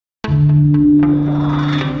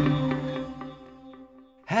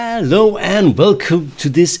Hello and welcome to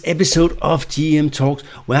this episode of GM Talks,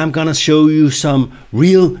 where I'm gonna show you some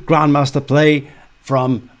real Grandmaster play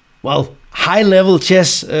from, well, high-level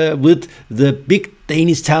chess with the big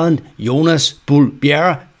Danish talent Jonas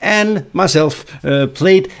Bjerre and myself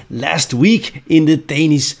played last week in the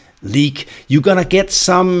Danish league. You're gonna get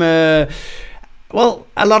some well,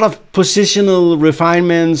 a lot of positional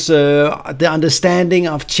refinements, the understanding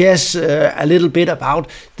of chess, a little bit about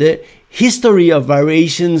the history of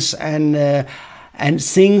variations and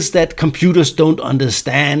things that computers don't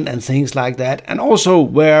understand and things like that, and also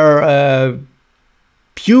where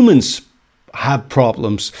humans have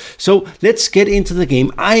problems. So let's get into the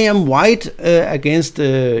game. I am white against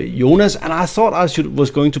Jonas, and I thought I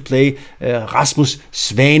was going to play Rasmus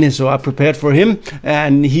Svane, so I prepared for him,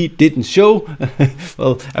 and he didn't show.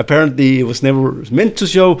 Well, apparently it was never meant to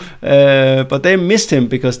show, but they missed him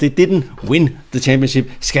because they didn't win the championship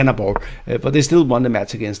Skanderborg, but they still won the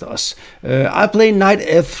match against us. I play knight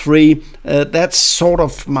f3. That's sort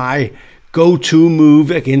of my go-to move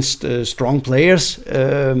against strong players.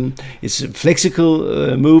 It's a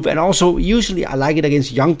flexible move, and also usually I like it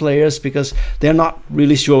against young players because they're not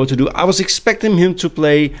really sure what to do. I was expecting him to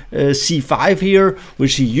play c5 here,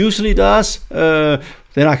 which he usually does. Then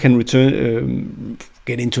I can return,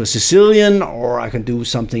 get into a Sicilian, or I can do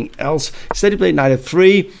something else. Instead he played knight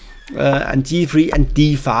f3 and g3 and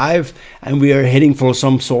d5, and we are heading for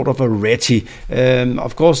some sort of a reti.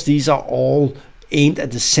 Of course, these are all aimed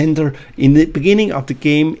at the center. In the beginning of the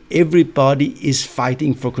game, everybody is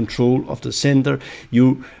fighting for control of the center.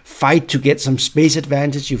 You fight to get some space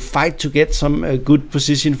advantage, you fight to get some good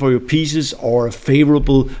position for your pieces or a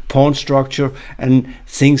favorable pawn structure and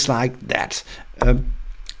things like that.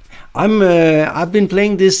 I've been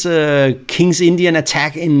playing this King's Indian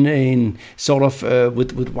attack in sort of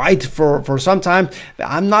with white for some time.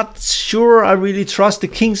 I'm not sure I really trust the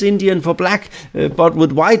King's Indian for black, but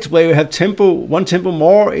with white, where you have one tempo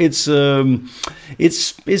more, it's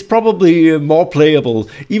probably more playable.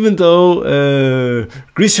 Even though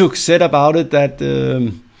Grishuk said about it that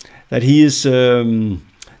he is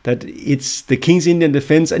that it's the King's Indian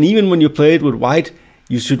defense, and even when you play it with white,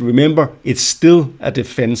 you should remember it's still a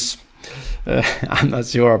defense. I'm not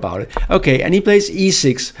sure about it. Okay, and he plays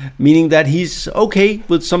e6, meaning that he's okay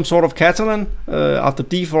with some sort of Catalan after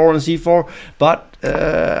d4 and c4, but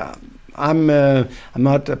I'm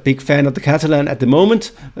not a big fan of the Catalan at the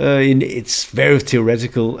moment. It's very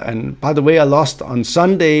theoretical, and by the way, I lost on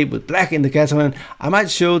Sunday with black in the Catalan. I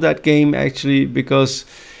might show that game actually because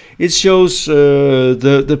it shows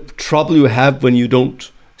the trouble you have when you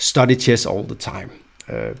don't study chess all the time.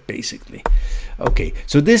 Basically. Okay,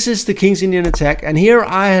 so this is the King's Indian attack, and here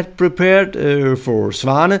I had prepared for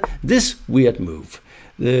Svane this weird move.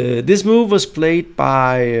 This move was played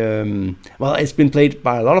by, well, it's been played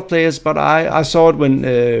by a lot of players, but I saw it when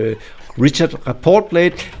Richard Rapport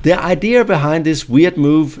played. The idea behind this weird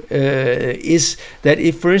move is that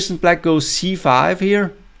if, for instance, black goes c5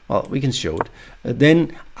 here, well, we can show it.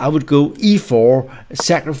 Then I would go e4,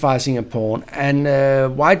 sacrificing a pawn,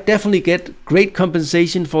 and white definitely get great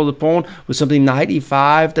compensation for the pawn with something knight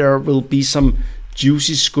e5. There will be some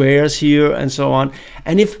juicy squares here and so on.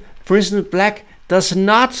 And if, for instance, black does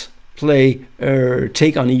not play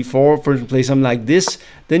take on e4, for instance, play something like this,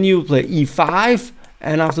 then you play e5,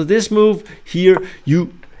 and after this move here,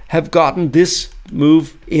 you have gotten this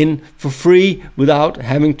move in for free without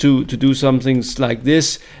having to do some things like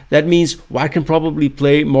this. That means white can probably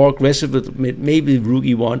play more aggressive with maybe rook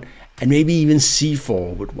e1 and maybe even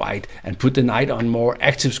c4 with white and put the knight on more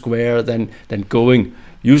active square than going.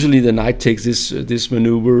 Usually the knight takes this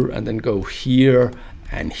maneuver and then go here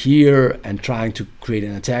and trying to create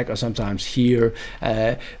an attack, or sometimes here.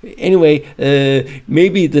 Anyway,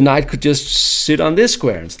 maybe the knight could just sit on this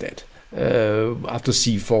square instead. After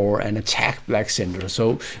c4 and attack black center.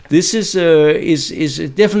 So this is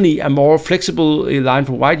definitely a more flexible line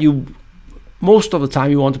for white. Most of the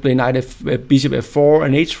time you want to play knight bishop f4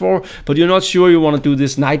 and h4, but you're not sure you want to do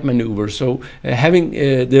this knight maneuver. So having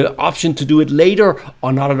the option to do it later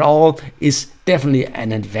or not at all is definitely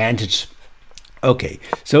an advantage. Okay,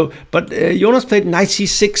 so but Jonas played knight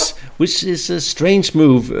c6, which is a strange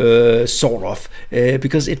move, sort of,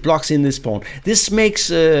 because it blocks in this pawn. This makes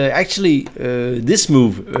actually this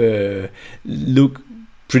move look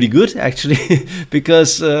pretty good, actually,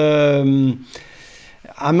 because I'm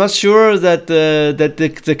not sure that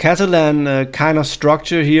the Catalan kind of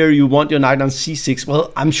structure here, you want your knight on c6.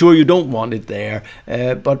 Well, I'm sure you don't want it there,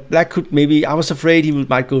 but black could maybe, I was afraid he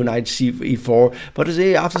might go knight e4, but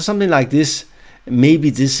after something like this, maybe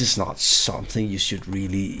this is not something you should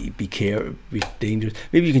really be dangerous.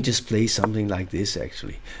 Maybe you can just play something like this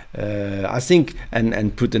actually. I think,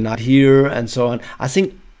 and put the knight here and so on. I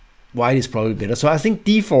think white is probably better. So I think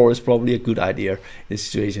d4 is probably a good idea in this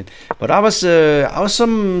situation. But I was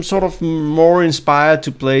some sort of more inspired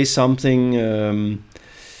to play something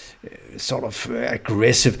sort of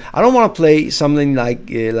aggressive. I don't want to play something like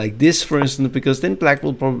this, for instance, because then black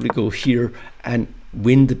will probably go here and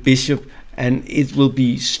win the bishop, and it will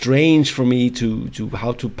be strange for me to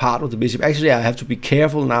how to part with the bishop. Actually, I have to be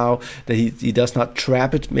careful now that he does not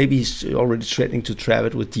trap it. Maybe he's already threatening to trap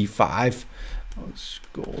it with d5. Let's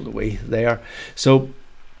go all the way there. So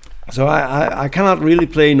I cannot really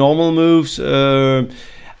play normal moves.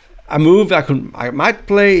 A move I might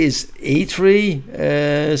play is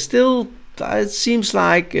a3. Still, it seems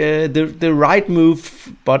like the right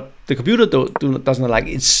move, but the computer doesn't like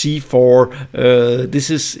it. It's c4. This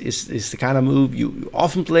is the kind of move you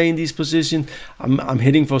often play in these positions. I'm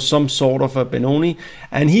hitting for some sort of a benoni,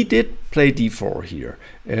 and he did play d4 here.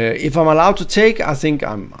 If I'm allowed to take, I think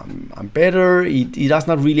I'm better. He does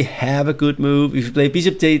not really have a good move. If you play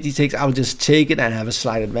bishop d takes, I'll just take it and have a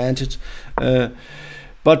slight advantage.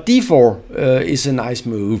 But d4 is a nice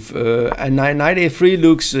move, and knight a3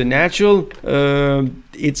 looks natural.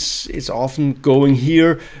 It's often going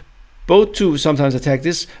here, both to sometimes attack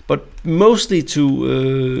this, but mostly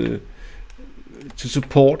to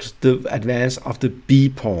support the advance of the b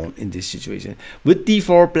pawn in this situation. With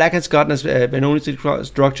d4, black has gotten a benoni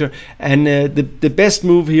structure, and the best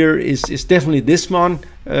move here is definitely this one.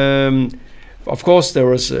 Of course, there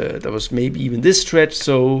was maybe even this threat.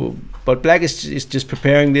 So, but black is just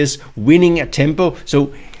preparing this, winning a tempo.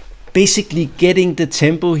 So, basically getting the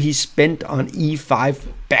tempo he spent on e5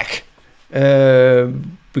 back.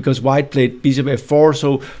 Because white played bishop f4,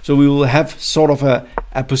 so we will have sort of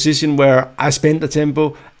a position where I spent the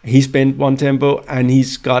tempo, he spent one tempo, and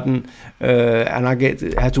he's gotten, and I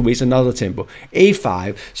have to waste another tempo.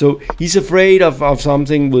 a5, so he's afraid of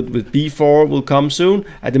something with b4 will come soon.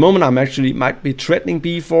 At the moment, I'm actually might be threatening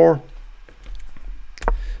b4.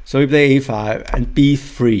 So we play a5 and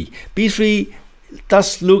b3. b3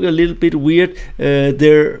 does look a little bit weird.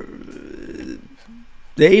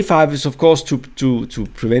 The a5 is of course to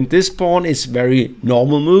prevent this pawn. It's very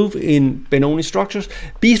normal move in benoni structures.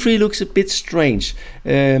 b3 looks a bit strange.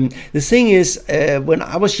 The thing is, when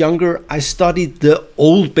I was younger, I studied the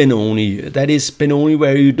old benoni. That is benoni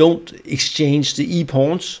where you don't exchange the e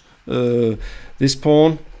pawns. This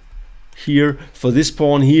pawn here for this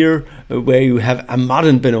pawn here, where you have a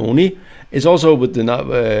modern benoni. It's also with the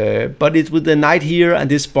but it's with the knight here and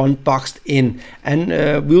this pawn boxed in, and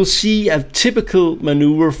we'll see a typical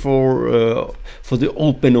maneuver for the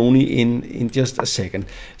old benoni in just a second.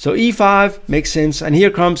 So e5 makes sense, and here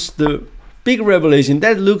comes the big revelation.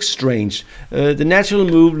 That looks strange. The natural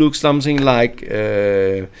move looks something like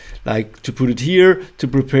to put it here to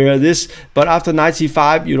prepare this, but after knight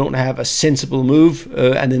c5 you don't have a sensible move,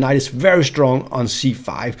 and the knight is very strong on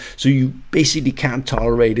c5, so you basically can't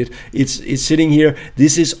tolerate it. It's sitting here.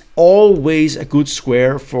 This is always a good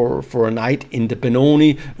square for a knight in the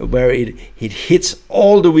benoni, where it hits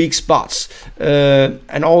all the weak spots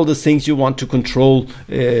and all the things you want to control.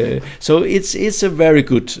 So it's a very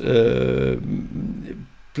good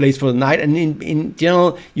place for the knight, and in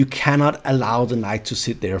general you cannot allow the knight to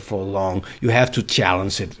sit there for long. You have to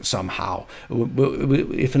challenge it somehow.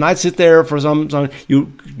 If a knight sits there for some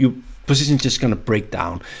your position is just gonna break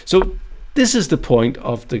down. So this is the point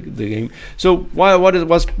of the game. So what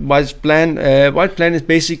was White's plan? White's plan is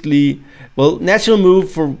basically, well, natural move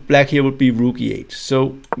for black here would be rook e8.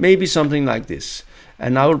 So maybe something like this,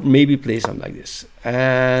 and I would maybe play something like this,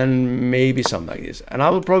 and maybe something like this, and I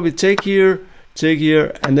will probably take here,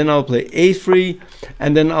 and then I'll play a3,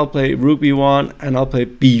 and then I'll play rook b1, and I'll play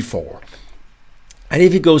b4. And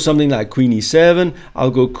if you go something like queen e7,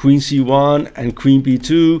 I'll go queen c1 and queen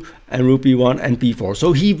b2 and rook b1 and b4.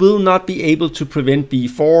 So he will not be able to prevent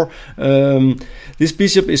b4. This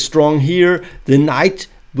bishop is strong here. The knight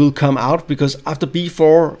will come out, because after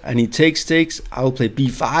b4 and he takes, I'll play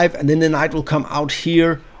b5, and then the knight will come out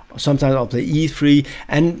here. Sometimes I'll play e3,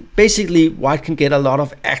 and basically white can get a lot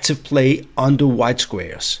of active play on the white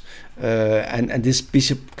squares, and this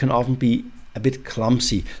bishop can often be a bit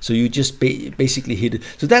clumsy, so you just basically hit it.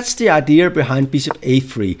 So that's the idea behind bishop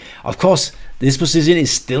a3. Of course, this position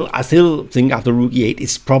is still, I still think after rook e8,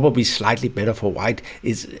 it's probably slightly better for white.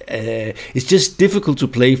 It's just difficult to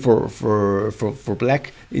play for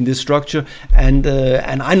black in this structure, and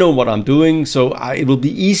I know what I'm doing, so it will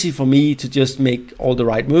be easy for me to just make all the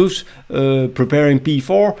right moves. Preparing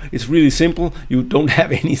b4, it's really simple. You don't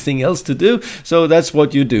have anything else to do, so that's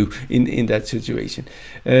what you do in that situation.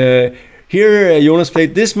 Here Jonas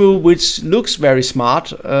played this move, which looks very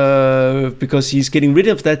smart, because he's getting rid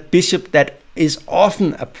of that bishop that is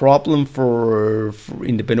often a problem for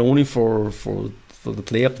in the benoni for the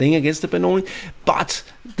player playing against the benoni. But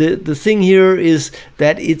the thing here is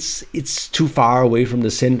that it's too far away from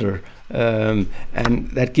the center,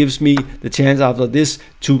 and that gives me the chance after this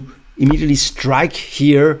to immediately strike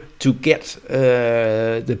here to get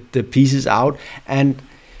the pieces out.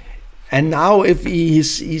 And now if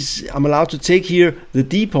I'm allowed to take here, the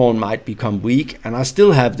d pawn might become weak, and I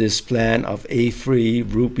still have this plan of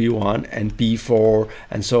a3, rook b1, and b4,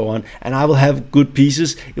 and so on. And I will have good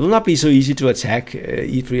pieces. It will not be so easy to attack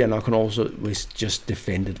e3, and I can also just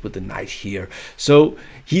defend it with the knight here. So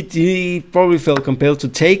he probably felt compelled to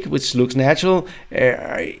take, which looks natural.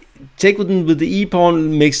 Take with the e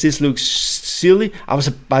pawn makes this look silly. I was,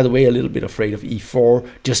 by the way, a little bit afraid of e4,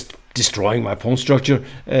 just destroying my pawn structure.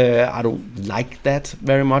 I don't like that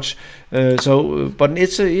very much. But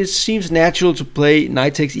it seems natural to play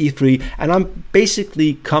knight takes e3, and I'm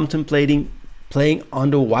basically contemplating playing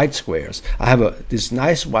under white squares. I have this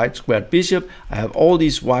nice white squared bishop. I have all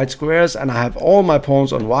these white squares, and I have all my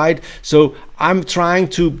pawns on white. So I'm trying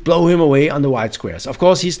to blow him away on the white squares. Of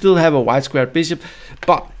course, he still have a white squared bishop,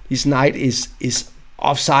 but his knight is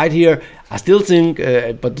offside here. I still think,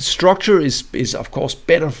 but the structure is of course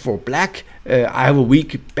better for black. I have a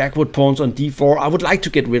weak backward pawns on d4. I would like to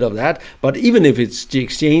get rid of that, but even if it's the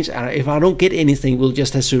exchange, if I don't get anything, we'll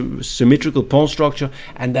just have symmetrical pawn structure,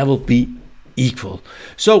 and that will be equal.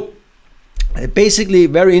 So basically,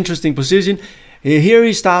 very interesting position. Here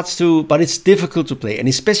he starts to, but it's difficult to play, and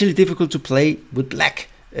especially difficult to play with black,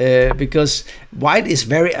 because white is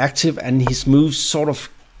very active, and his moves sort of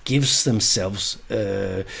gives themselves.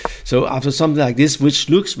 So after something like this, which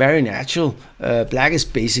looks very natural, black is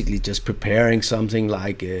basically just preparing something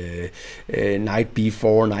like knight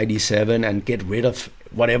b4, knight e7, and get rid of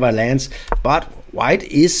whatever lands. But white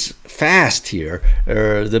is fast here.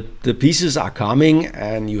 The pieces are coming,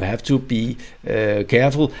 and you have to be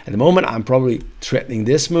careful. At the moment, I'm probably threatening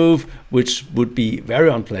this move, which would be very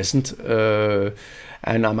unpleasant.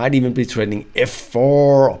 And I might even be threatening f4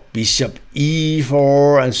 or bishop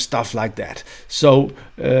e4 and stuff like that. So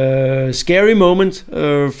scary moment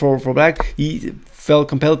for black. He felt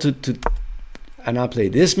compelled to and I play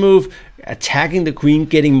this move, attacking the queen,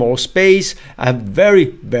 getting more space. I have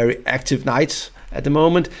very active knights at the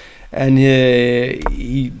moment, and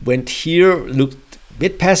he went here, looked a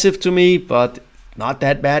bit passive to me, but not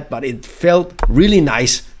that bad. But it felt really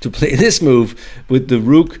nice to play this move with the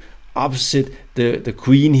rook opposite the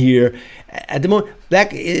queen here. At the moment,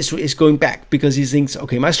 black is going back because he thinks,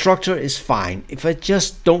 okay, my structure is fine. If I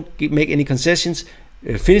just don't make any concessions,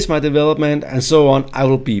 finish my development and so on, I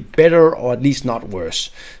will be better, or at least not worse.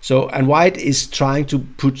 So, and white is trying to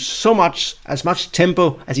put as much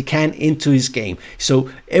tempo as he can into his game. So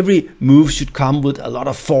every move should come with a lot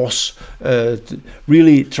of force,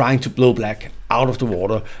 really trying to blow black out of the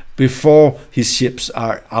water before his ships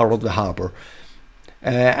are out of the harbor.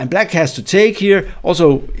 And black has to take here.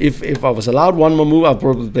 Also, if I was allowed one more move, I'd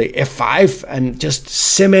probably play f5 and just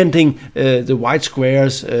cementing the white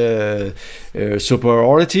squares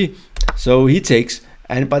superiority. So he takes,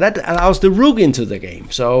 but that allows the rook into the game.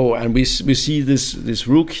 So, and we see this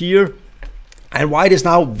rook here, and white is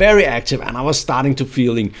now very active, and I was starting to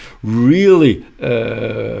feeling really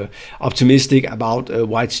optimistic about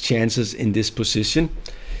white's chances in this position.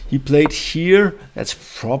 He played here. That's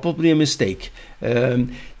probably a mistake. The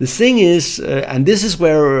thing is, and this is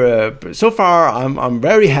where so far I'm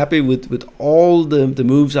very happy with all the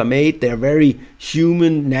moves I made. They're very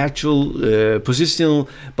human, natural, positional.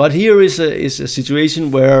 But here is a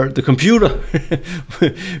situation where the computer,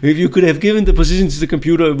 if you could have given the position to the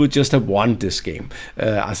computer, it would just have won this game,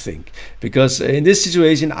 I think. Because in this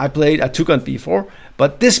situation, I took on b4,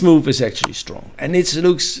 but this move is actually strong, and it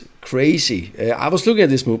looks crazy. I was looking at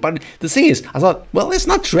this move, but the thing is, I thought, well, it's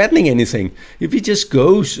not threatening anything. If he just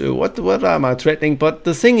goes, what am I threatening? But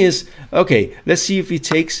the thing is, okay, let's see if he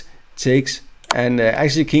takes, and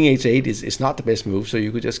actually king h8 is not the best move, so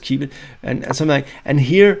you could just keep it and something like. And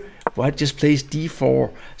here, white just plays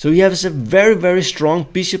d4, so he has a very strong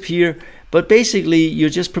bishop here. but basically you're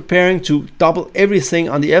just preparing to double everything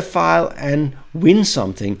on the f-file and win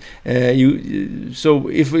something. So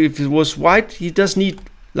if it was white, he does need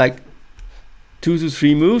like 2 to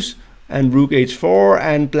 3 moves and rook h4,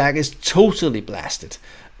 and black is totally blasted.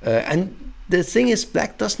 And the thing is,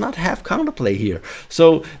 black does not have counterplay here.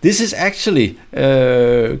 So this is actually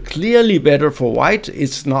clearly better for white.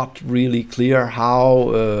 It's not really clear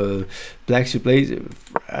how black should play.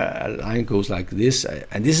 A line goes like this,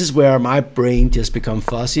 and this is where my brain just becomes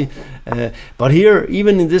fuzzy. But here,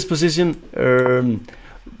 even in this position,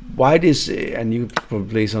 white is, and you probably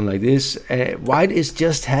play something like this, white is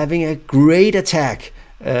just having a great attack.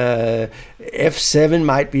 f7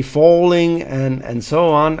 might be falling, and so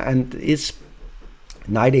on, and it's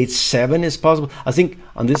knight h7 is possible. I think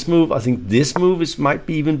on this move, I think this move might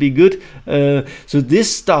even be good. So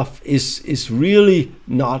this stuff is really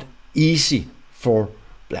not easy for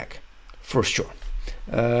black, for sure.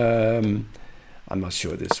 I'm not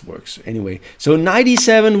sure this works anyway. So knight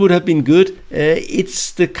e7 would have been good.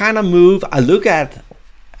 It's the kind of move I look at,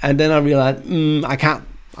 and then I realize I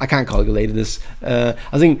can't calculate this.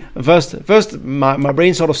 I think first my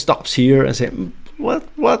brain sort of stops here and say, what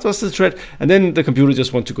was the threat? And then the computer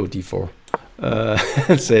just wants to go d4.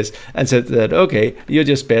 And said that, okay, you're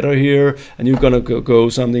just better here, and you're gonna go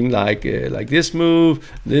something like this move,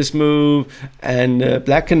 and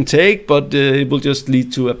black can take, but it will just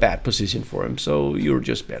lead to a bad position for him. So you're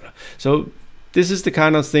just better. So this is the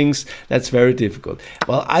kind of things that's very difficult.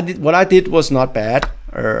 Well, what I did was not bad.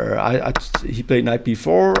 He played knight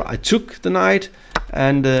b4. I took the knight,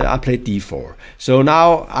 and I played d4. So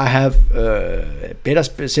now I have a better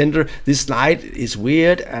center. This knight is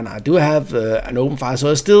weird, and I do have an open file,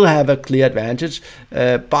 so I still have a clear advantage.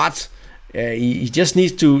 But he just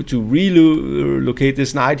needs to relocate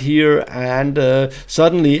this knight here, and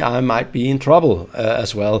suddenly I might be in trouble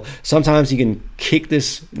as well. Sometimes he can kick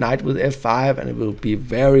this knight with f5, and it will be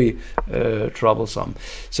very troublesome.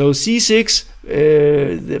 So c6,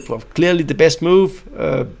 clearly the best move.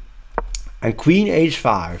 And queen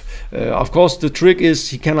h5. Of course, the trick is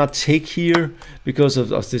he cannot take here because of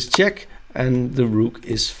this check, and the rook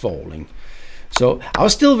is falling. So I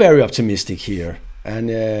was still very optimistic here. And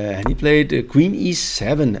he played queen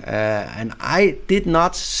e7, and I did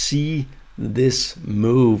not see this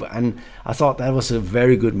move, and I thought that was a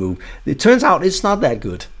very good move. It turns out it's not that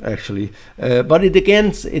good, actually, but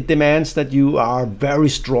it demands that you are very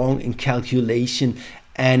strong in calculation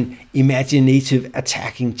and imaginative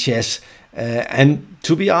attacking chess. And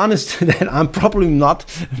to be honest, that I'm probably not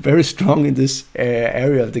very strong in this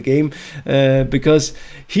area of the game, because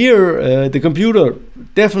here the computer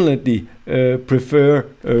definitely prefer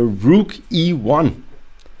rook e1.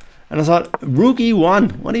 And I thought, rook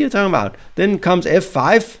e1, what are you talking about? Then comes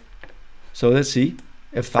f5. So let's see,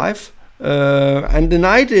 f5, and the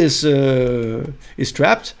knight is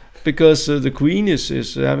trapped because the queen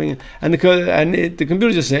is having, and the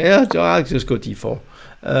computer just say, yeah, I'll just go d4.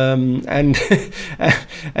 And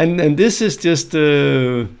this is just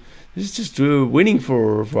winning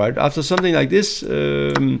for white. After something like this,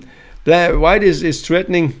 white is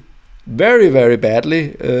threatening very, very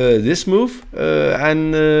badly this move,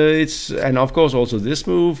 and of course also this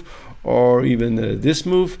move, or even this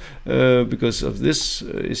move, because of this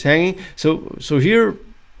is hanging. So here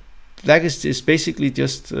black is basically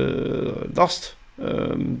just lost.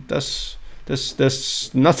 There's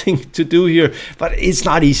nothing to do here, but it's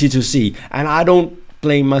not easy to see, and I don't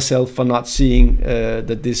blame myself for not seeing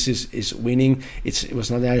that this is winning. It was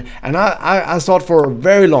not that, and I thought for a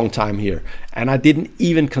very long time here, and I didn't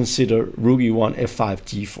even consider rook e1, f5,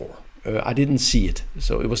 g4. I didn't see it,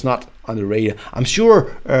 so it was not on the radar. I'm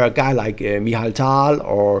sure a guy like Michael Tal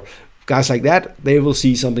or guys like that, they will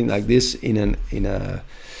see something like this in a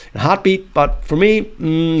heartbeat, but for me,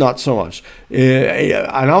 not so much.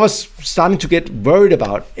 And I was starting to get worried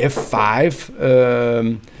about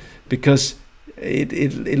f5 because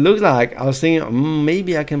it looked like I was thinking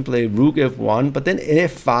maybe I can play rook f1, but then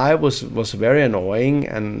f5 was very annoying,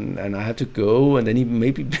 and I had to go, and then he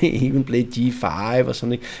maybe even played g5 or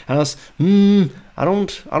something, and I was I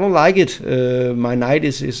don't like it. My knight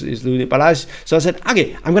is losing, but so I said,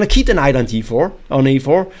 okay, I'm gonna keep the knight on d4, on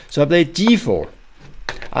a4, so I played g4.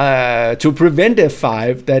 To prevent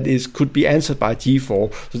f5 that could be answered by g4.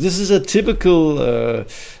 So this is a typical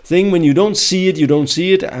thing. When you don't see it, you don't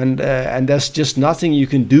see it, and there's just nothing you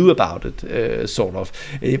can do about it, sort of.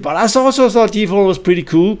 But I also thought g4 was pretty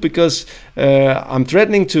cool, because I'm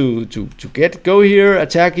threatening to go here,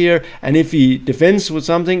 attack here, and if he defends with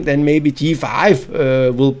something, then maybe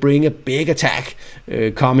g5 will bring a big attack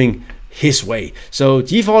coming his way. So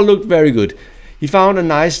g4 looked very good. he found a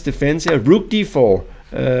nice defense here. Rook d4.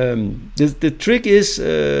 The trick is,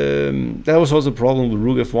 that was also a problem with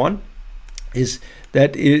rook f1, is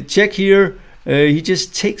that check here, he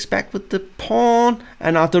just takes back with the pawn,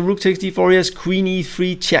 and after rook takes d4 he has queen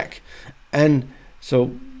e3 check, and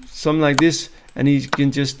so something like this, and he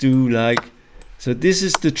can just do like, so this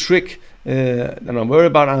is the trick that I'm worried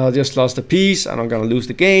about, and I just lost a piece and I'm gonna lose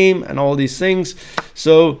the game and all these things.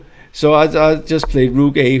 So I just played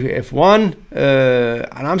rook f1,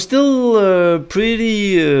 and I'm still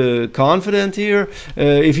pretty confident here.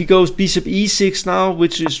 If he goes bishop e6 now,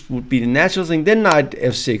 which would be the natural thing, then knight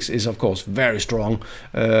f6 is of course very strong,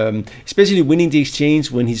 especially winning the exchange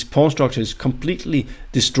when his pawn structure is completely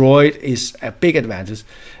destroyed is a big advantage.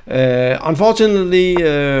 Unfortunately,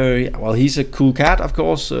 well, he's a cool cat, of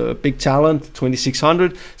course, big talent,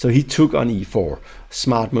 2600, so he took on e4.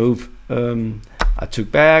 Smart move. I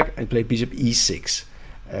took back and played bishop e6.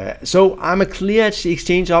 So I'm a clear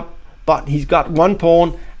exchange up, but he's got one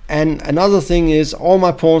pawn, and another thing is all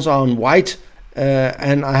my pawns are on white,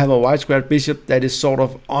 and I have a white squared bishop that is sort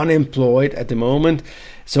of unemployed at the moment.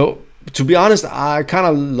 So to be honest, I kind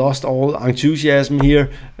of lost all enthusiasm here.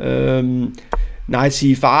 Knight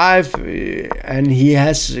c5, and he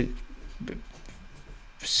has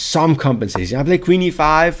some compensation. I play queen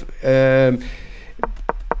e5.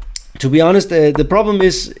 To be honest, the problem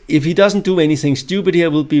is if he doesn't do anything stupid here,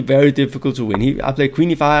 it will be very difficult to win. I played queen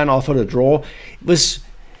e5 and offered a draw. It was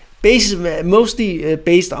mostly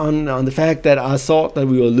based on the fact that I thought that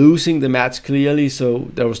we were losing the match clearly, so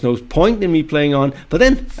there was no point in me playing on. But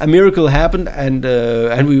then a miracle happened, and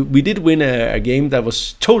we did win a game that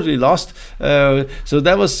was totally lost. So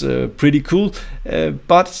that was pretty cool.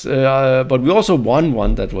 But we also won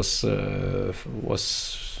one that was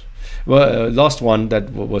lost one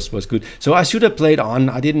that was good. So I should have played on.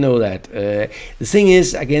 I didn't know that. The thing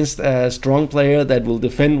is, against a strong player that will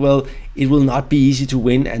defend well, it will not be easy to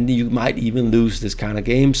win, and you might even lose this kind of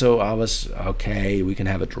game. So I was okay, we can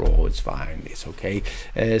have a draw, it's fine, it's okay.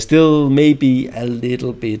 Still maybe a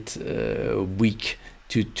little bit weak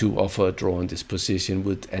to offer a draw in this position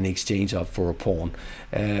with an exchange up for a pawn.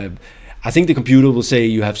 I think the computer will say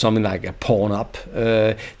you have something like a pawn up.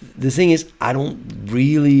 The thing is, I don't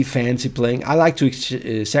really fancy playing. I like to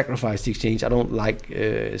sacrifice the exchange. I don't like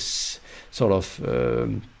sort of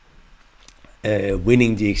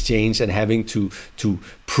winning the exchange and having to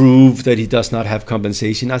prove that he does not have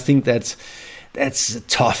compensation. I think that's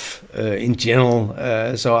tough in general.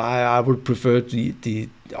 So I would prefer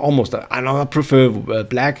I know I prefer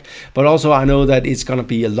black, but also I know that it's gonna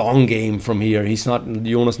be a long game from here.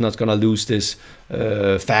 Jonas not gonna lose this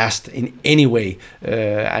fast in any way,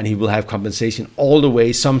 and he will have compensation all the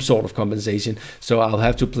way, some sort of compensation. So I'll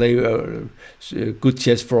have to play good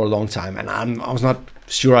chess for a long time, and I was not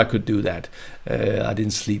sure I could do that. I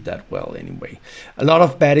didn't sleep that well anyway. A lot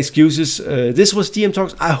of bad excuses. This was DM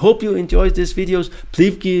Talks. I hope you enjoyed these videos.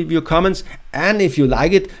 Please give your comments, and if you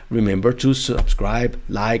like it, remember to subscribe,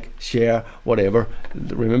 like, share, whatever.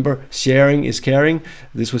 Remember, sharing is caring.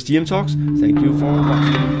 This was DM Talks. Thank you for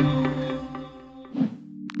watching.